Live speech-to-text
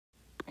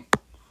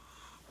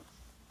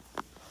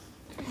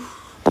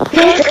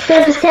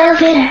service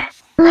elevator.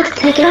 Let's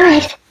take a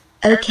ride.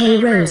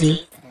 Okay,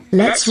 Rosie.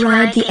 Let's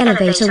ride the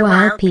elevator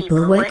while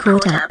people were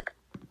caught up.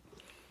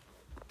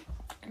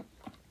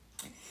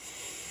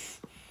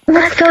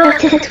 Let's go up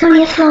to the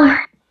 20th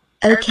floor.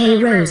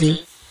 Okay,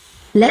 Rosie.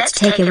 Let's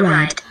take a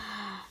ride.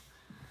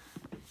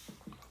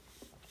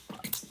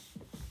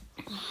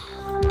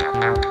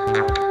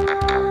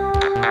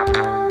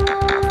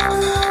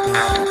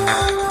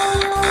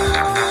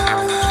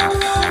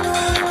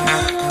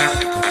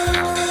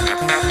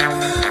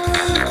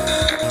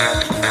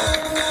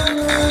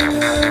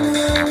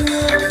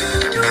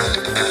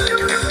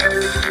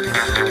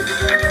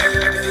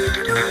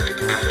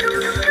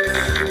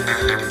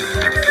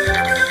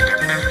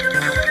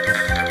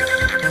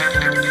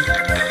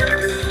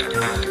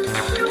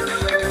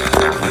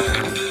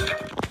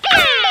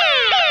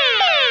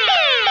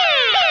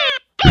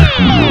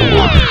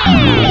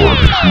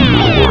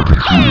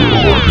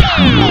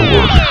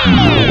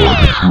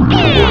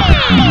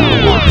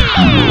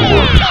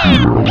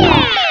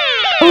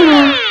 Oh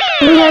no,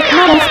 we are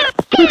caught up.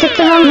 We took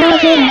the wrong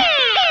elevator.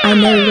 I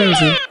know,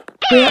 Rosie.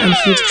 We're in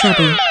huge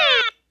trouble.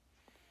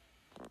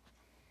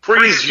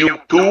 Freeze,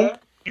 you two!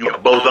 You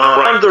both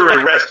are under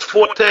arrest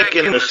for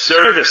taking the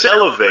service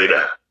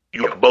elevator.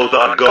 You both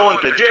are going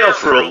to jail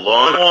for a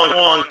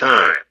long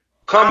time.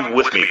 Come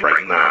with me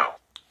right now.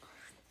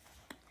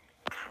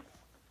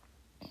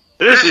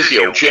 This is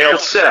your jail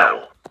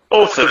cell.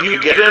 Both of you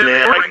get in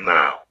there right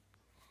now.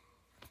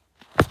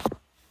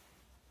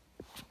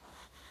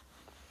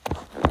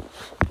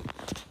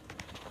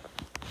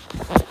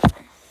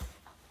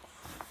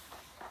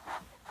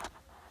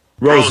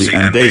 Rosie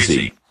and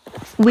Daisy.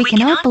 We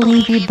cannot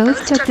believe you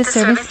both took the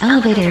service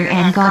elevator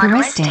and got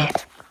arrested.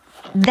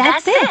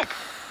 That's it!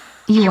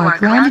 You are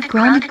grounded for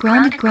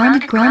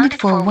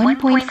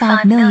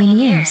 1.5 million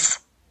years.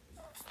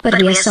 But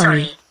we are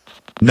sorry.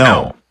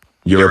 No.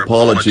 Your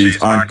apologies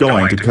aren't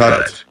going to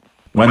cut it.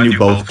 When you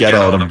both get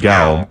out of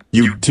gaol,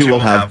 you two will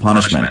have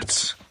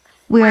punishments.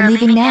 We are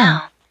leaving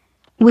now.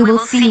 We will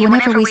see you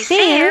whenever we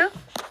see you.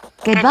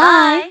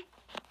 Goodbye!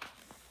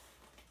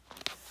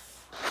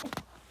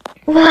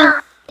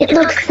 Well, it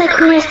looks like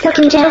we are stuck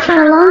in jail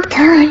for a long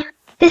time.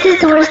 This is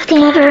the worst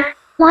day ever.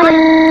 Why?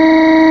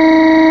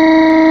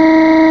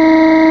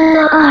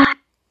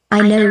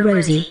 I know,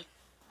 Rosie.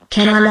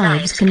 Can our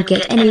lives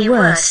get any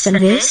worse than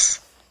this?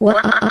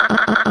 What?